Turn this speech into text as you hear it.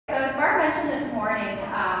mentioned this morning,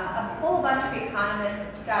 a whole bunch of economists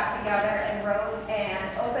got together and wrote an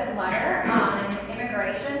open letter on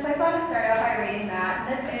immigration. So I just wanted to start out by reading that.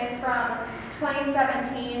 This is from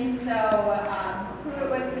 2017, so who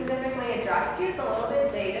it was specifically addressed to is a little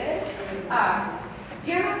bit dated.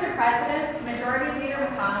 Dear Mr. President, Majority Leader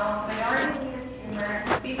McConnell, Minority Leader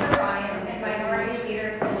Schumer, Speaker Ryan, and Minority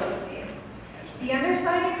Leader Pelosi. The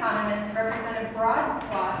undersigned economists represent a broad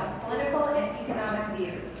swath of political and economic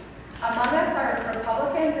views. Among us are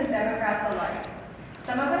Republicans and Democrats alike.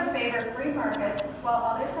 Some of us favor free markets,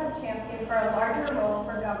 while others have championed for a larger role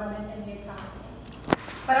for government in the economy.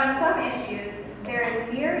 But on some issues, there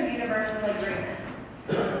is near universal agreement.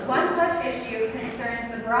 One such issue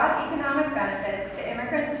concerns the broad economic benefit that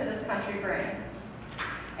immigrants to this country bring.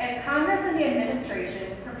 As Congress and the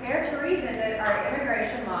administration prepare to revisit our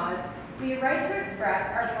immigration laws, we write to express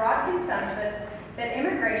our broad consensus that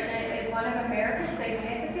immigration is one of America's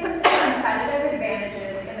significant competitive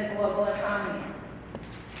advantages in the global economy.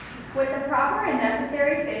 With the proper and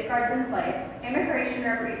necessary safeguards in place, immigration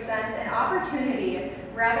represents an opportunity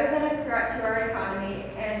rather than a threat to our economy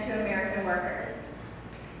and to American workers.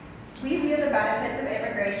 We view the benefits of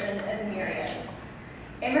immigration as myriad.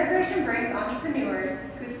 Immigration brings entrepreneurs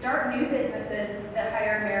who start new businesses that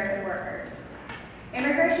hire American workers.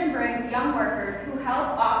 Immigration brings young workers who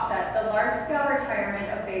help offset the large-scale retirement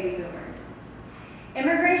of baby boomers.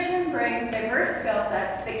 Immigration brings diverse skill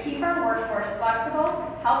sets that keep our workforce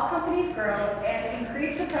flexible, help companies grow, and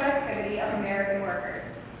increase the productivity of American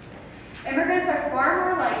workers. Immigrants are far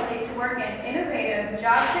more likely to work in innovative,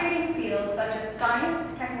 job-creating fields such as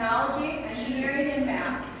science, technology, engineering, and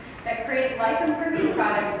math that create life-improving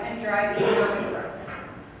products and drive economic growth.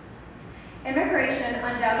 Immigration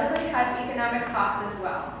undoubtedly has economic costs as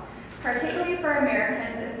well, particularly for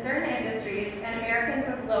Americans in certain industries and Americans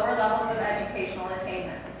with lower levels of educational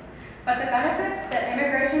attainment. But the benefits that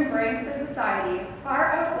immigration brings to society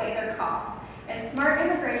far outweigh their costs, and smart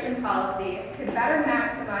immigration policy could better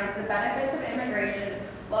maximize the benefits of immigration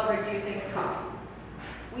while reducing the costs.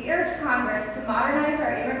 We urge Congress to modernize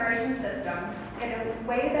our immigration system in a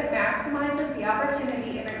way that maximizes the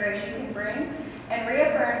opportunity immigration can bring and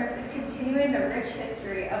reaffirms continuing the rich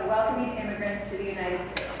history of welcoming immigrants to the United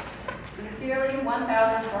States. Sincerely,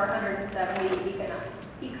 1,470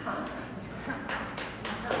 economists.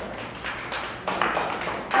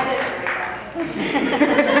 That is great.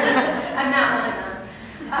 I'm not one of them.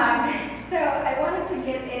 So I wanted to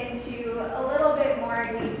get into a little bit more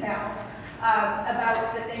detail about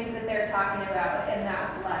the things that they're talking about in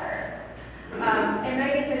that letter. And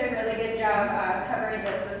Megan did a really good job covering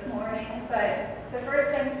this morning, but the first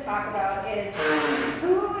thing to talk about is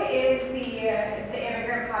who is the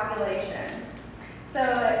immigrant population. So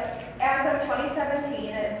as of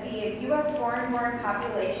 2017, the U.S. foreign-born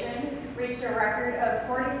population reached a record of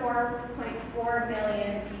 44.4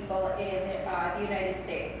 million people in the United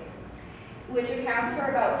States, which accounts for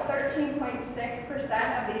about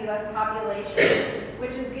 13.6% of the U.S. population,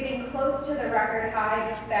 which is getting close to the record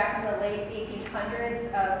high back in the late 1800s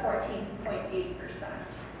of 14.8%.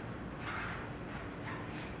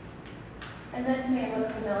 And this may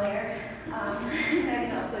look familiar. I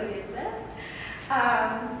can also use this.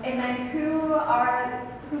 And then who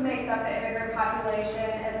makes up the immigrant population?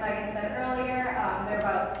 As Megan said earlier, there are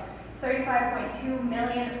about 35.2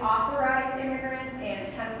 million authorized immigrants and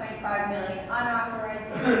 10.5 million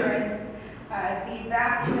unauthorized immigrants. The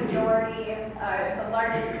vast majority, the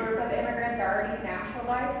largest group of immigrants are already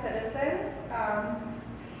naturalized citizens,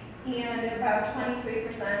 and about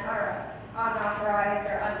 23% are unauthorized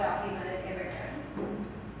or undocumented immigrants.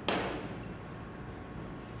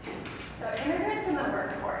 So immigrants in the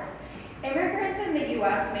workforce. Immigrants in the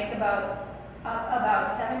U.S. make about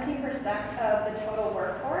 17% of the total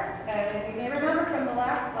workforce, and as you may remember from the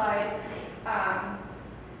last slide,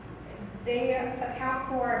 they account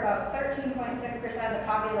for about 13.6% of the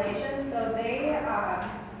population, so they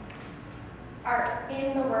are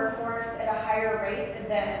in the workforce at a higher rate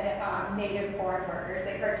than native born workers.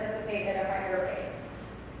 They participate at a higher rate.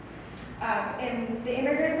 And the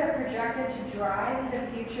immigrants are projected to drive the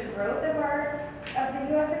future growth of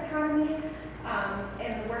the U.S. economy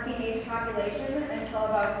and the working age population until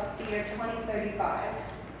about the year 2035.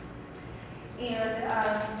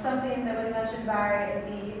 And something that was mentioned by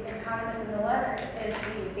the economists in the letter is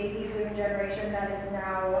the baby boom generation that is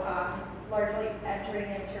now largely entering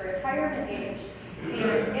into retirement age.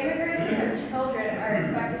 And immigrants and their children are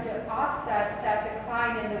expected to offset that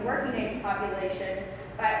decline in the working age population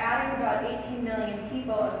by adding about 18 million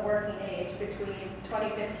people of working age between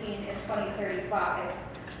 2015 and 2035.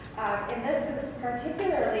 And this is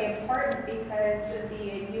particularly important because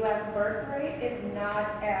the U.S. birth rate is not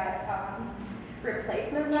at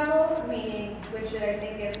replacement level, meaning, which I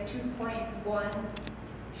think is 2.1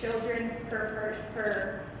 children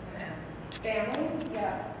per family,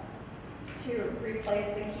 yeah, to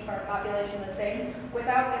replace and keep our population the same.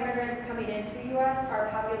 Without immigrants coming into the U.S., our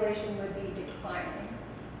population would be declining.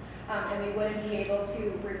 And we wouldn't be able to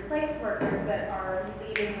replace workers that are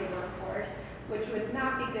leaving the workforce, which would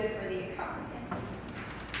not be good for the economy.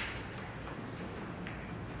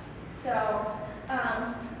 So,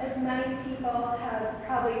 as many people have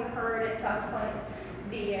probably heard at some point,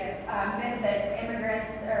 the myth that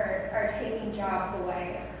immigrants are taking jobs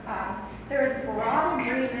away. There is broad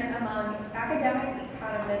agreement among academic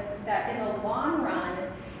economists that in the long run,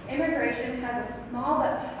 immigration has a small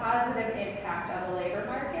but positive impact on the labor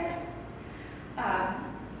market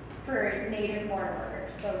for native-born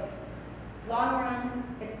workers. So, long run,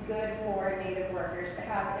 it's good for native workers to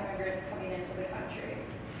have immigrants coming into the country.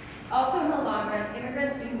 Also in the long run,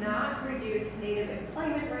 immigrants do not reduce native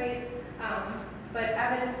employment rates, but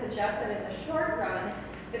evidence suggests that in the short run,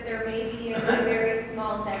 that there may be a very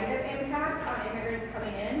small negative impact on immigrants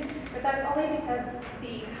coming in, but that's only because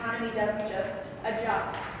the economy doesn't just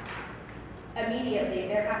adjust immediately.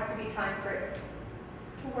 There has to be time for it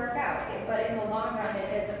to work out, but in the long run,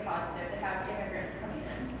 it is a positive to have immigrants coming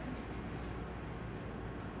in.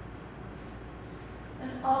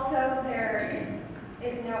 And also, there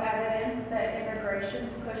is no evidence that immigration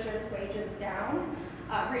pushes wages down.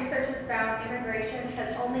 Research has found immigration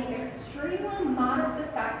has only extremely modest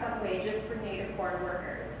effects on wages for native-born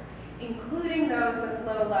workers, including those with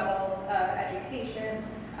low levels of education,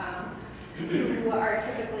 who are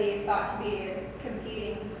typically thought to be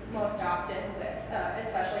competing most often with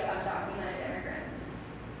especially undocumented immigrants.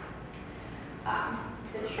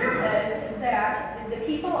 The truth is that the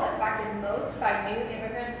people affected most by new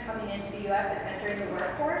immigrants coming into the U.S. and entering the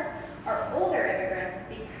workforce are older immigrants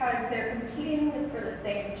because they're competing for the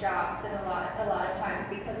same jobs in a lot of times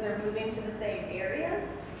because they're moving to the same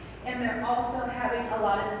areas, and they're also having a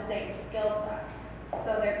lot of the same skill sets.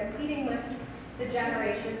 So they're competing with the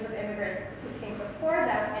generations of immigrants who came before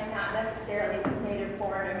them and not necessarily with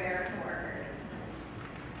native-born American workers.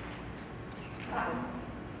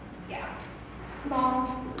 Yeah,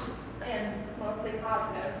 small and mostly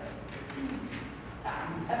positive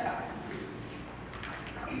effects.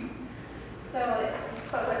 So,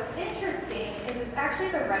 but what's interesting is it's actually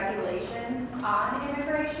the regulations on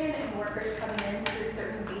immigration and workers coming in through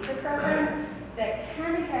certain visa programs that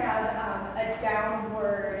can have a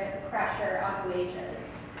downward pressure on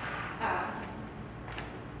wages.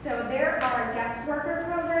 So there are guest worker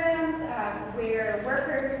programs where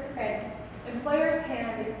workers and employers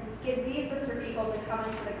can give visas for people to come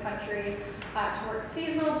into the country to work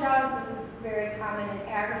seasonal jobs. This is very common in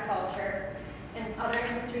agriculture and other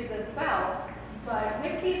industries as well. But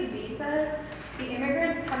with these visas, the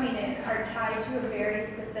immigrants coming in are tied to a very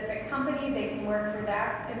specific company. They can work for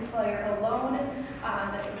that employer alone.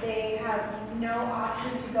 They have no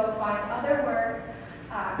option to go find other work.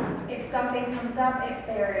 If something comes up, if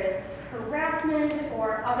there is harassment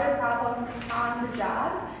or other problems on the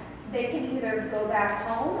job, they can either go back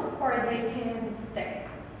home or they can stay.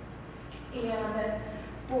 And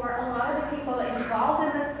for a lot of the people involved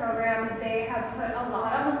in this program, they have put a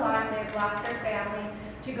lot on the line. They've left their family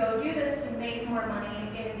to go do this to make more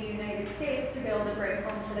money in the United States to be able to bring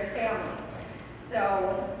home to their family.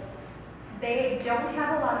 So they don't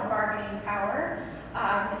have a lot of bargaining power,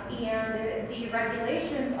 and the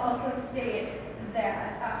regulations also state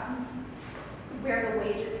that where the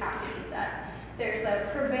wages have to be set. There's a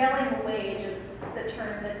prevailing wage is the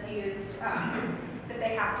term that's used that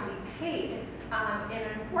they have to be paid. And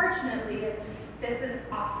unfortunately, this is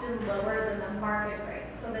often lower than the market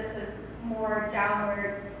rate. So this is more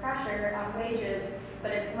downward pressure on wages,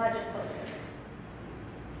 but it's legislative.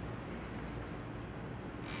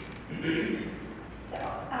 So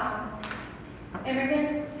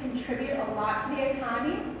immigrants contribute a lot to the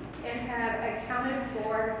economy and have accounted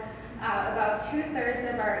for about 2/3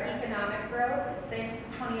 of our economic growth since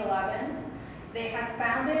 2011. They have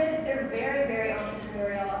founded, they're very, very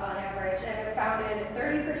entrepreneurial on average, and have founded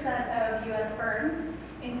 30% of U.S. firms,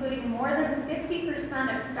 including more than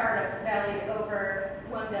 50% of startups valued over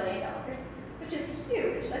 $1 billion, which is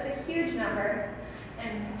huge. That's a huge number.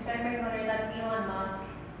 And if anybody's wondering, that's Elon Musk,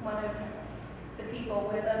 one of the people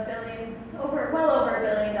with well over $1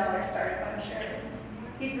 billion startup, I'm sure.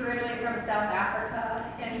 He's originally from South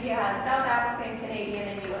Africa, and he has South African, Canadian,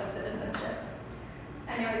 and U.S. citizenship.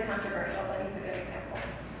 I know he's controversial, but he's a good example.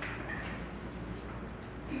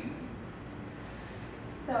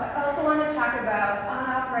 So I also want to talk about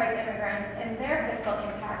unauthorized immigrants and their fiscal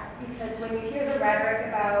impact, because when you hear the rhetoric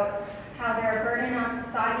about how they're a burden on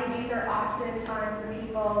society, these are oftentimes the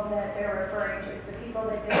people that they're referring to. It's the people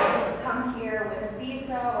that didn't come here with a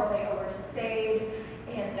visa, or they overstayed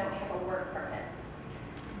and don't have a work permit.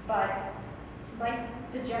 But like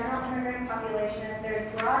the general immigrant population, there's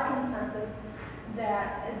broad consensus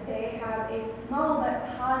that they have a small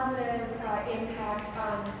but positive impact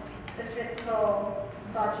on the fiscal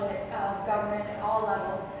budget of government at all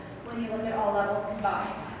levels when you look at all levels combined.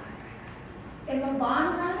 In the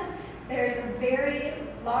long run, there's a very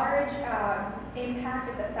large impact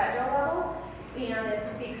at the federal level,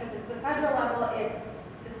 and because it's the federal level, it's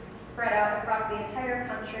just spread out across the entire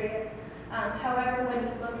country. However, when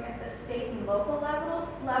you look at the state and local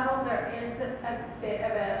levels, there is a bit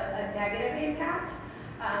of a negative impact.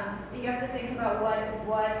 You have to think about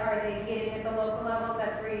what are they getting at the local levels.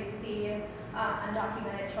 That's where you see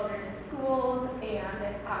undocumented children in schools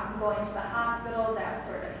and going to the hospital, that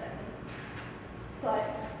sort of thing. But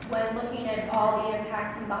when looking at all the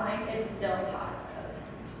impact combined, it's still positive.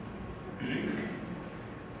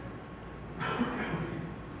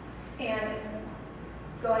 And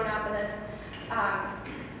going off of this,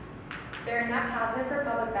 they're not positive for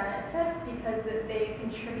public benefits because they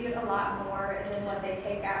contribute a lot more than what they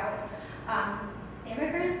take out.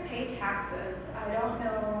 Immigrants pay taxes. I don't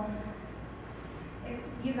know if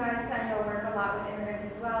you guys, I know, work a lot with immigrants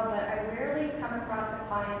as well, but I rarely come across a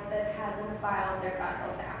client that hasn't filed their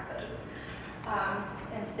federal taxes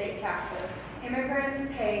and state taxes. Immigrants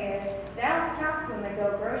pay sales tax when they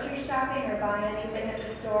go grocery shopping or buy anything at the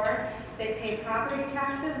store. They pay property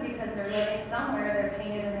taxes because they're living somewhere. They're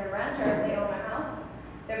paying it in their rent, or if they own a house,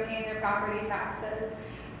 they're paying their property taxes.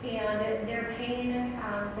 And they're paying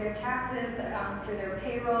their taxes through their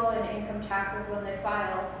payroll and income taxes when they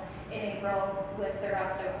file in April with the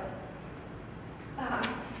rest of us.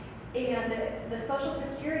 And the Social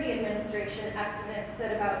Security Administration estimates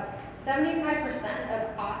that about 75% of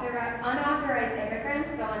unauthorized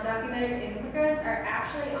immigrants, so undocumented immigrants, are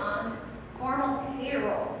actually on formal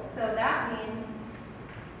payrolls. So that means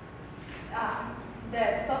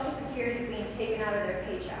that Social Security is being taken out of their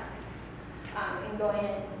paycheck and going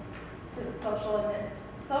into the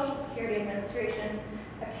Social Security Administration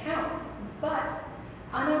accounts. But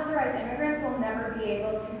unauthorized immigrants will never be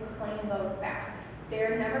able to claim those back.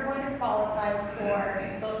 They're never going to qualify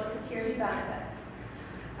for Social Security benefits.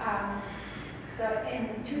 So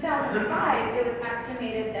in 2005, it was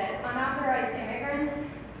estimated that unauthorized immigrants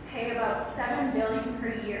pay about $7 billion per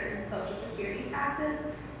year in Social Security taxes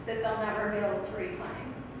that they'll never be able to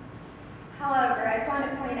reclaim. However, I just want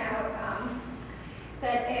to point out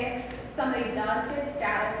that if somebody does get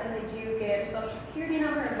status and they do get a Social Security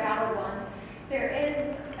number, a valid one, there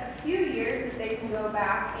is a few years that they can go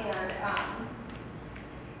back and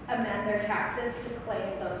amend their taxes to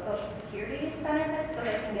claim those Social Security benefits so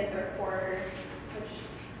they can get their quarters, which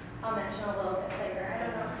I'll mention a little bit later. I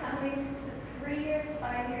don't know how many, is it 3 years,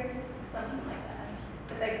 5 years, something like that,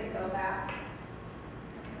 but they can go back.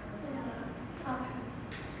 Okay.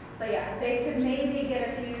 So yeah, they could maybe get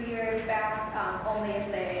a few years back only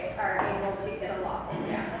if they are able to get a lawful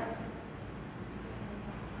status.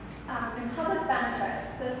 And public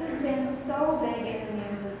benefits. This has been so big in the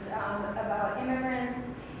news about immigrants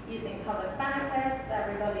using public benefits.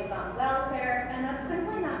 Everybody's on welfare, and that's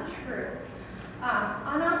simply not true.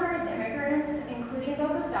 Unauthorized immigrants, including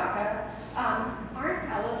those with DACA, aren't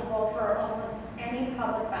eligible for almost any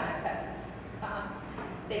public benefits.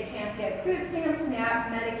 They can't get food stamps, SNAP,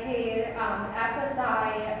 Medicaid,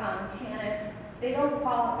 SSI, TANF. They don't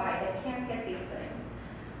qualify. They can't get these things.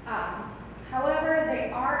 However,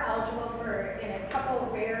 they are eligible for, in a couple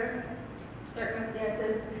rare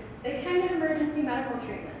circumstances, they can get emergency medical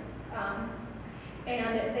treatment.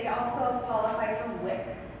 And they also qualify for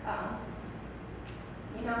WIC.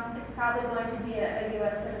 You know, it's probably going to be a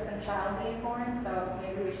U.S. citizen child being born, so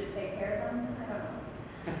maybe we should take care of them.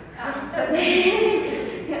 I don't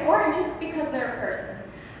know. Or just because they're a person.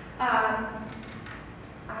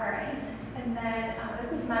 All right, and then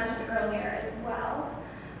this was mentioned earlier as well.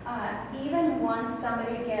 Even once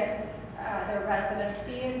somebody gets their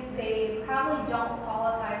residency, they probably don't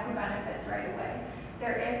qualify for benefits right away.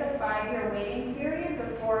 There is a 5-year waiting period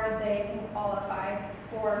before they can qualify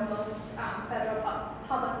for most federal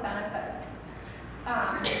public benefits.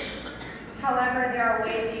 However, there are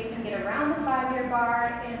ways that you can get around the 5-year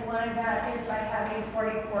bar, and one of that is by having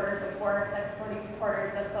 40 quarters of work. That's 40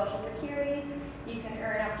 quarters of Social Security. You can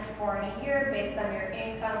earn up to 4 in a year based on your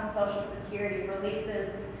income. Social Security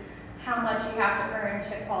releases how much you have to earn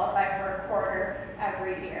to qualify for a quarter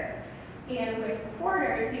every year. And with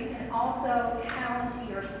quarters, you can also count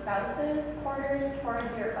your spouse's quarters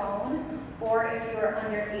towards your own, or if you were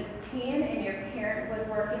under 18 and your parent was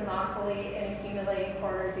working lawfully and accumulating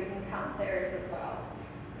quarters, you can count theirs as well.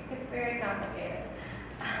 It gets very complicated.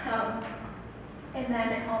 And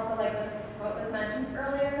then also like what was mentioned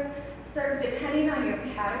earlier, so depending on your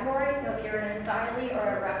category, so if you're an asylee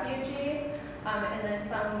or a refugee, and then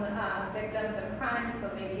some victims of crime,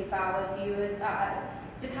 so maybe vow was used,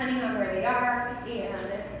 depending on where they are,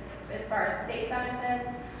 and as far as state benefits,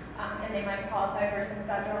 and they might qualify for some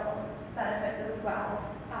federal benefits as well.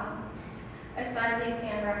 Asylees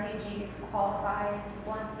and refugees qualify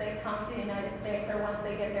once they come to the United States or once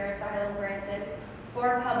they get their asylum granted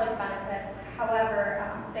for public benefits.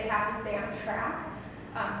 However, they have to stay on track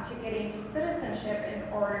to getting to citizenship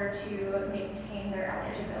in order to maintain their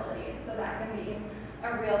eligibility. So that can be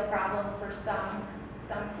a real problem for some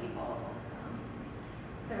people.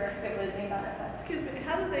 The risk of losing benefits. Excuse me,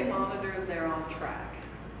 how do they monitor they're on track?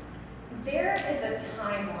 There is a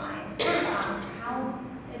timeline.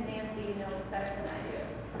 And Nancy, you know this better than I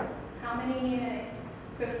do. How many,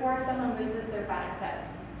 before someone loses their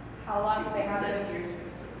benefits, how long do they have to?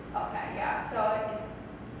 Okay, yeah. So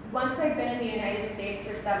once they've been in the United States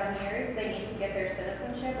for 7 years, they need to get their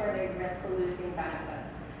citizenship or they risk losing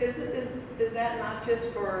benefits. Is that not just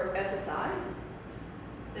for SSI?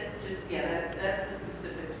 That's just, yeah, that's the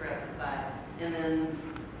specifics for SSI. And then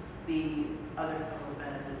the other couple of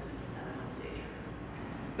benefits would depend on state.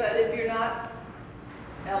 But if you're not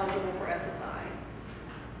eligible for SSI,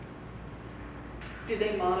 do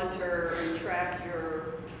they monitor and track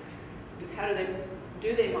your, how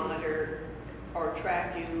do they monitor or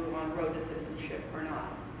track you on road to citizenship or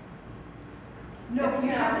not? No, you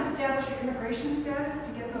have to establish your immigration status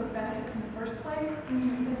to get those benefits in the first place.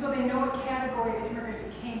 And so they know what category of immigrant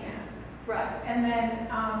you came as. Right. And then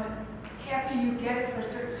after you get it for a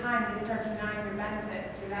certain time, they start denying your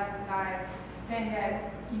benefits, your SSI, saying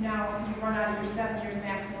that you've run out of your 7 years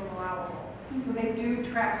maximum allowable. So they do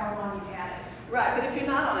track how long you've had it. Right, but if you're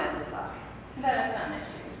not on SSI, That is not an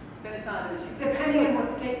issue. then it's not an issue. Depending on what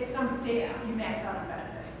state, some states you max out on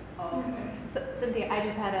benefits. Oh, okay. So, Cynthia, I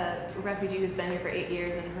just had a refugee who's been here for 8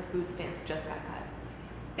 years and her food stamps just got cut.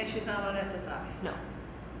 And she's not on SSI? No.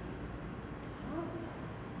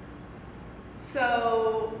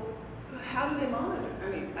 So, how do they monitor? I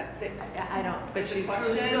mean, I don't, but she.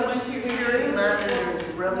 Social Security monitors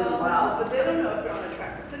really well. But they don't know if you're on a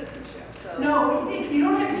track for citizenship, so. No, you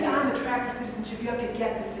don't have to be on the track for citizenship. You have to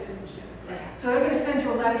get the citizenship. Yeah. So they're going to send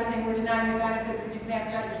you a letter saying we're denying your benefits because you've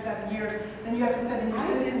maxed out your 7 years. Then you have to send in your I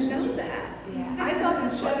citizenship. didn't know that. Yeah. I thought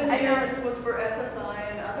the 7 I know. years was for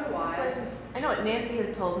SSI and otherwise. I know what Nancy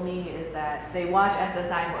has told me is that they watch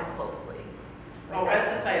SSI more closely. Oh,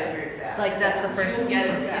 SSI is very fast. Like that's the first,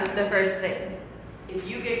 Yeah. it's the first thing. If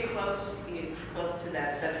you get close to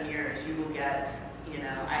that 7 years, you will get, I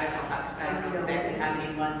don't know exactly how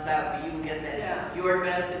many months out, but you will get that. Yeah. Your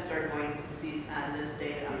benefits are going to cease on this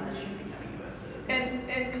date unless you become a U.S. citizen.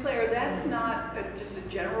 And Claire, that's not just a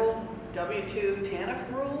general W-2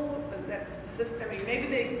 TANF rule? That's specific, I mean, maybe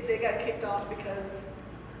they got kicked off because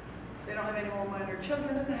they don't have any more minor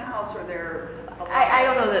children in the house or they're. I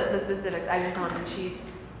don't know the specifics. I just know that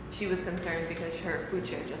she was concerned because her food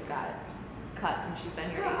share just got cut and she's been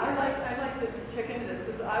here 8 years. I'd like to check into this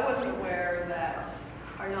because I wasn't aware that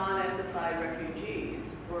our non-SSI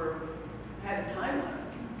refugees had a time limit.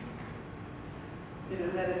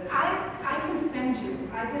 I can send you.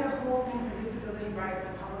 I did a whole thing for disability rights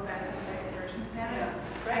and public benefits by immigration status.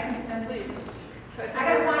 Yeah. I can send Please. it. I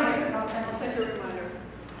gotta find it, and I'll send you it. a reminder.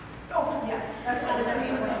 Oh, yeah, that's what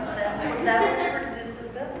That was for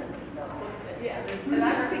disability. Yeah, and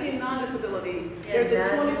I'm speaking non-disability. Yeah, There's a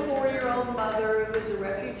 24-year-old mother who's a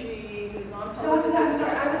refugee who's on No, public it's not, assistance.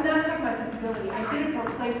 sorry, I was not talking about disability. I did it for a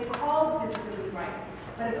place called disability rights,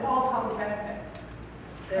 but it's all public benefits.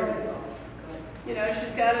 There So you it's, go.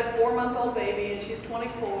 She's got a 4-month-old baby and she's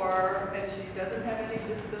 24 and she doesn't have any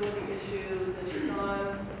disability issues and she's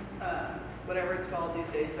on whatever it's called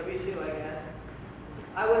these days, W-2, I guess.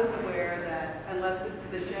 I wasn't aware that unless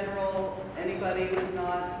the general, anybody who's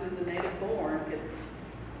a native born gets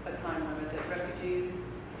a time limit, that refugees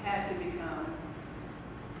had to become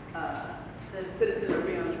citizens or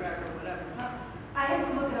be on track or whatever. I have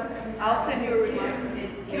to look it up every time. I'll send you a reminder.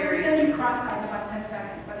 It'll send you cross-eyed in about 10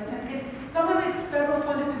 seconds. Because some of it's federal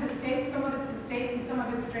funded through the states, some of it's the states, and some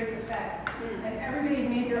of it's straight to the feds. And everybody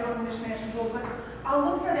made their own mishmash of rules. But I'll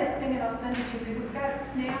look for that thing and I'll send it to you because it's got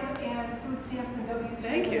SNAP and food stamps and W-2.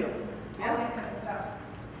 Thank you. All that kind of stuff.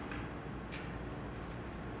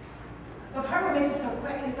 The part what makes it so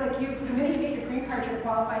quick. It's like the minute you get your green card, you're a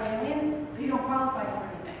qualified alien, but you don't qualify for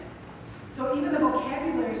anything. So even the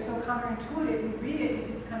vocabulary is so counterintuitive. You read it, you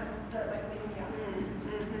just kind of start like waking up. It's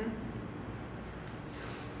just,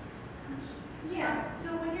 Yeah,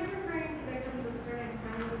 so when you're referring to victims of certain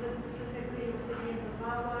crimes, is it specifically recipients of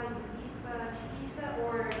VAWA, UISA, TISA,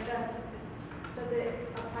 or does it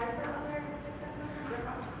apply for other victims of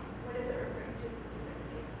crimes, or what is it referring to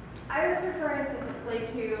specifically? I was referring specifically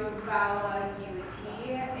to VAWA UT,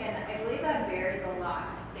 and I believe that varies a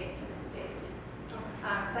lot state to state.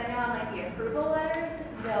 Because I know on like the approval letters,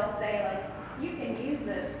 they'll say like, you can use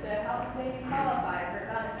this to help maybe qualify for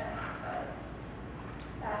benefits, but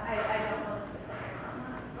I don't know the specifics on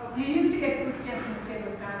that. you used to get food stamps in the state of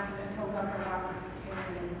Wisconsin until Governor Walker came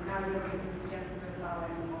in, and now you don't get food stamps in the law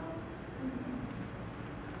anymore.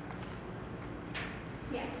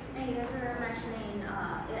 Yes, and you guys were mentioning, I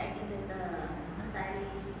think it's the asylum,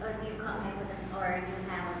 or if you come in with an, or you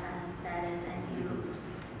have asylum status and you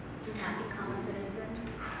do not become a citizen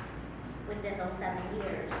within those 7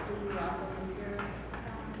 years, do you also lose your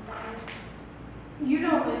asylum status? You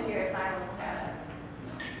don't lose your asylum status.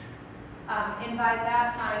 And by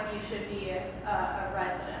that time, you should be a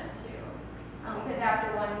resident too. Because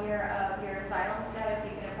after 1 year of your asylum status,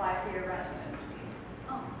 you can apply for your residency.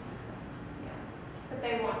 Oh. So, yeah. But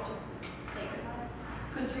they won't just take it away.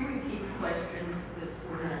 Could you repeat questions, because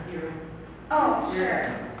we're not hearing? Oh, sure.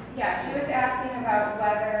 Yeah, she was asking about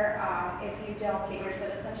whether if you don't get your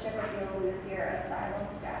citizenship, if you'll lose your asylum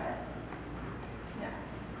status. No.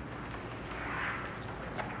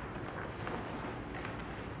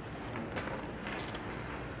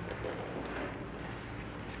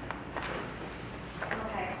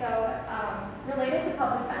 Okay, so related to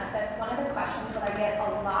public benefits, one of the questions that I get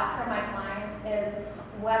a lot from my clients is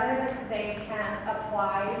whether they can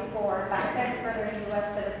apply for benefits for their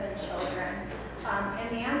U.S. citizen children. And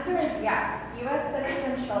the answer is yes. U.S.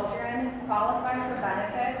 citizen children qualify for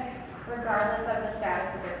benefits regardless of the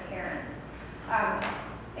status of their parents.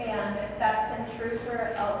 And that's been true for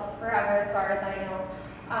forever as far as I know.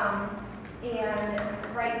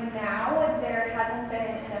 And right now, there hasn't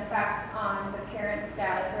been an effect on the parent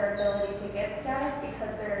status or ability to get status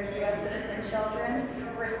because their U.S. citizen children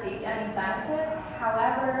received any benefits.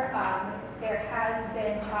 However, there has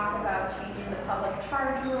been talk about changing the public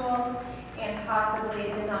charge rule and possibly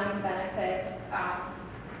denying benefits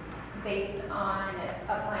based on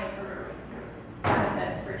applying for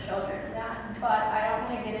benefits for children. But I don't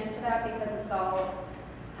want to get into that because it's all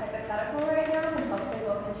hypothetical right now and hopefully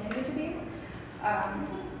will continue to be.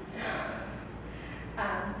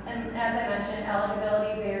 And as I mentioned,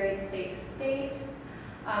 eligibility varies state to state.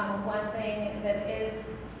 One thing that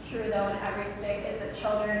is true though in every state is that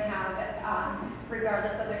children have,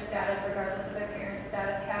 regardless of their status, regardless of their parent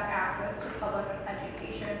status, have access to public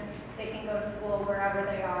education. They can go to school wherever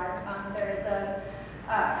they are. There is a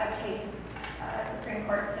case, a Supreme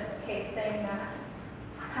Court case saying that.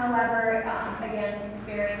 However, again,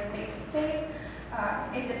 varying state to state.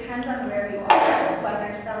 It depends on where you are,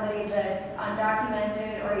 whether somebody that's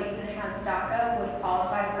undocumented or even has DACA would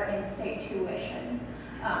qualify for in-state tuition.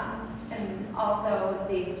 And also,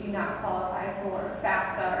 they do not qualify for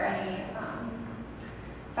FAFSA or any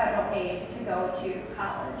federal aid to go to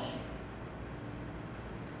college.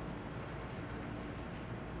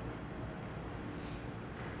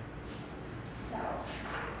 So,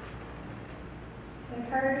 we've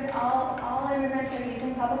heard all immigrants are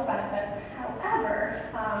using public benefits. However,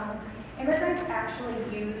 immigrants actually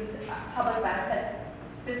use public benefits,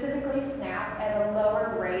 specifically SNAP, at a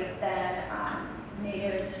lower rate than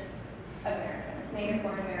Native Americans,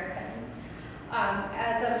 Native-born Americans.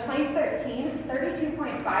 As of 2013,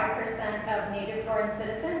 32.5% of Native-born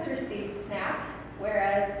citizens received SNAP,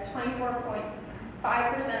 whereas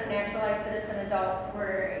 24.5% of naturalized citizen adults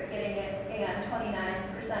were getting it, and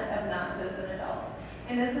 29% of non-citizen adults.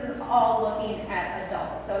 And this is all looking at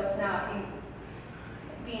adults, so it's not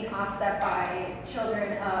being offset by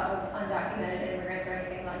children of undocumented immigrants or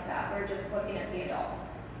anything like that. We're just looking at the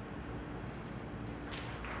adults.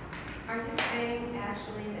 Are you saying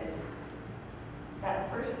actually that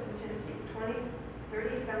first statistic,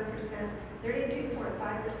 30-some%,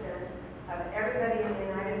 32.5% of everybody in the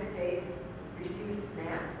United States receives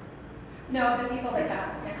SNAP? No, the people that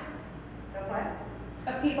got SNAP. The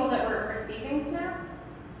what? Of people that were receiving SNAP?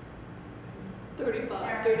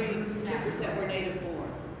 32% were native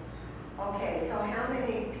born. Okay, so how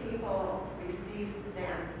many people receive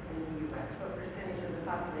SNAP in the U.S.? What percentage of the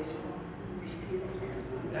population receives SNAP?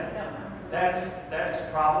 That's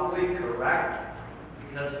probably correct,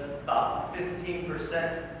 because about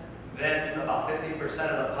 15% then about 50%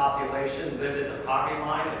 of the population lived at the poverty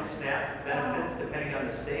line, and SNAP benefits, depending on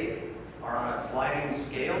the state, are on a sliding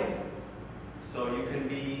scale. So you can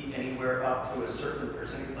be anywhere up to a certain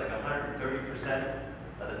percentage, like 130%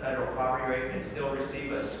 of the federal poverty rate, and still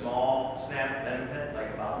receive a small SNAP benefit,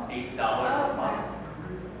 like about $8 a month.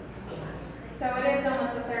 So it is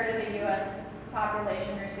almost a third of the U.S.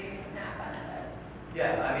 population receiving SNAP benefits.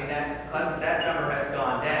 Yeah, I mean, that number has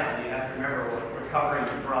gone down. You have to remember we're recovering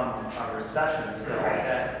from a recession still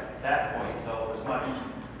at that point, so it was much,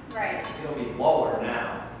 Right. it'll be lower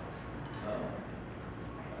now.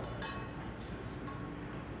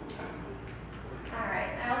 All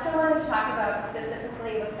right. I also wanted to talk about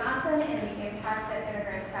specifically Wisconsin and the impact that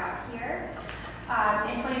immigrants have here.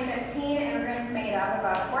 In 2015, immigrants made up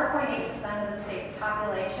about 4.8% of the state's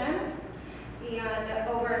population, and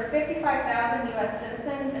over 55,000 U.S.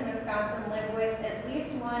 citizens in Wisconsin live with at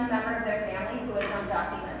least one member of their family who is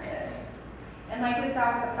undocumented. And like we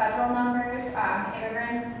saw with the federal numbers,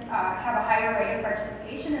 immigrants have a higher rate of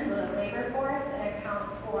participation in the labor force and account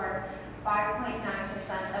for 5.9%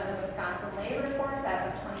 of the Wisconsin labor force as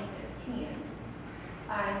of 2015.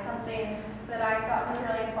 And something that I thought was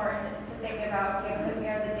really important to think about, given that we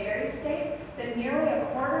are the dairy state, that nearly a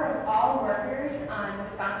quarter of all workers on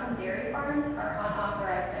Wisconsin dairy farms are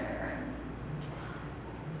unauthorized immigrants.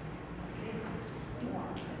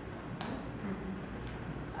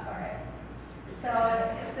 All right. So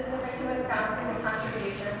specific to Wisconsin, the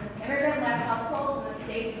contributions, immigrant-led households in the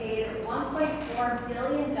state paid $1.4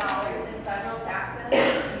 billion in federal taxes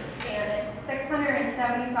and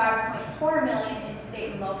 $675.4 million in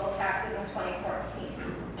state and local taxes in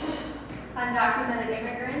 2014. Undocumented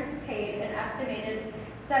immigrants paid an estimated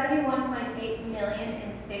 $71.8 million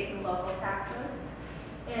in state and local taxes,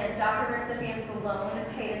 and DACA recipients alone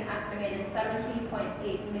paid an estimated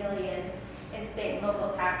 $17.8 million in state and local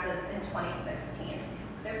taxes in 2016.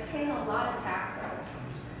 They're paying a lot of taxes.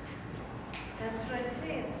 That's what I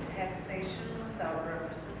say, it's taxation without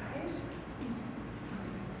representation.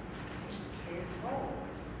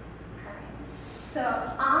 So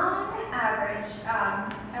on average,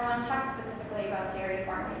 I want to talk specifically about dairy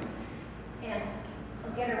farming, and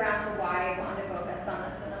I'll get around to why I want to focus on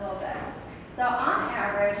this in a little bit. So on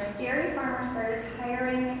average, dairy farmers started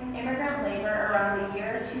hiring immigrant labor around the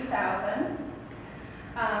year 2000,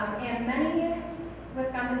 and many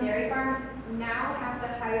Wisconsin dairy farms now have to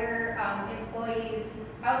hire employees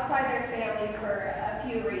outside their family for a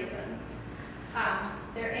few reasons.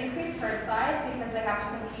 Their increased herd size, because they have to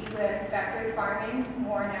compete with factory farming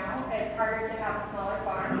more now. It's harder to have a smaller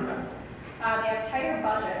farm. They have tighter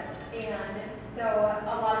budgets, and so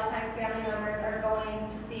a lot of times family members are going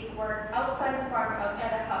to seek work outside the farm,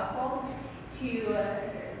 outside the household, to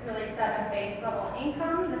really set a base level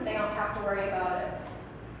income that they don't have to worry about a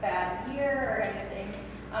bad year or anything,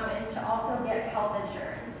 and to also get health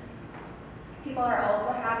insurance. People are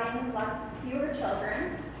also having fewer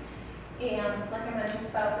children. And like I mentioned,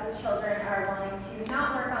 spouses, children are wanting to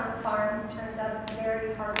not work on the farm. Turns out it's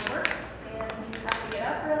very hard work, and you have to get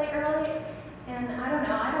up really early. And I don't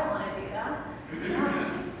know, I don't want to do that.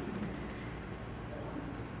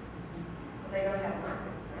 They don't have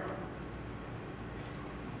markets now.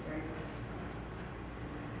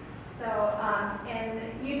 So, and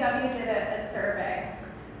UW did a survey,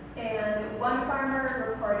 and one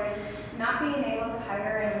farmer reported not being able to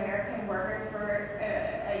hire an American worker for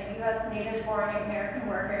a U.S. native-born American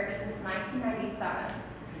worker since 1997.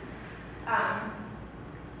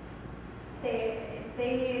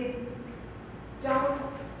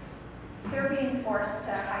 They're being forced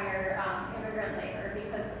to hire immigrant labor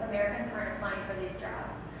because Americans aren't applying for these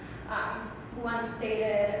jobs. One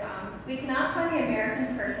stated, we cannot find the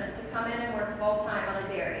American person to come in and work full-time on a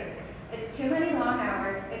dairy. It's too many long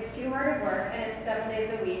hours, it's too hard to work, and it's 7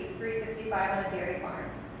 days a week, 365 on a dairy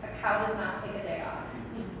farm. A cow does not take a day off.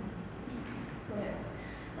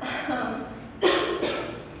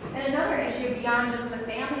 And another issue beyond just the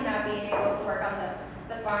family not being able to work on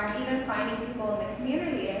the farm, even finding people in the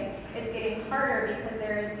community is getting harder because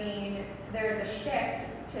there's a shift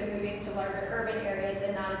to moving to larger urban areas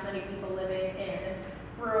and not as many people living in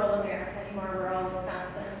rural America anymore, rural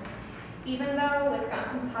Wisconsin. Even though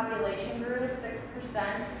Wisconsin population grew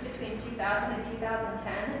 6% between 2000 and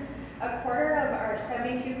 2010, a quarter of our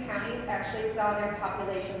 72 counties actually saw their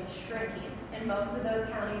populations shrinking, and most of those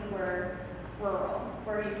counties were rural,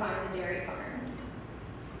 where you find the dairy farms.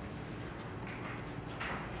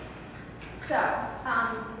 So,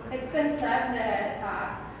 it's been said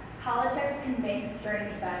that politics can make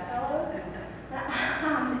strange bedfellows.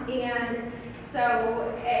 And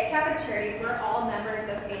so at Catholic Charities, we're all members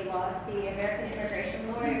of ALA, the American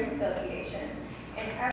Immigration Lawyers Association. And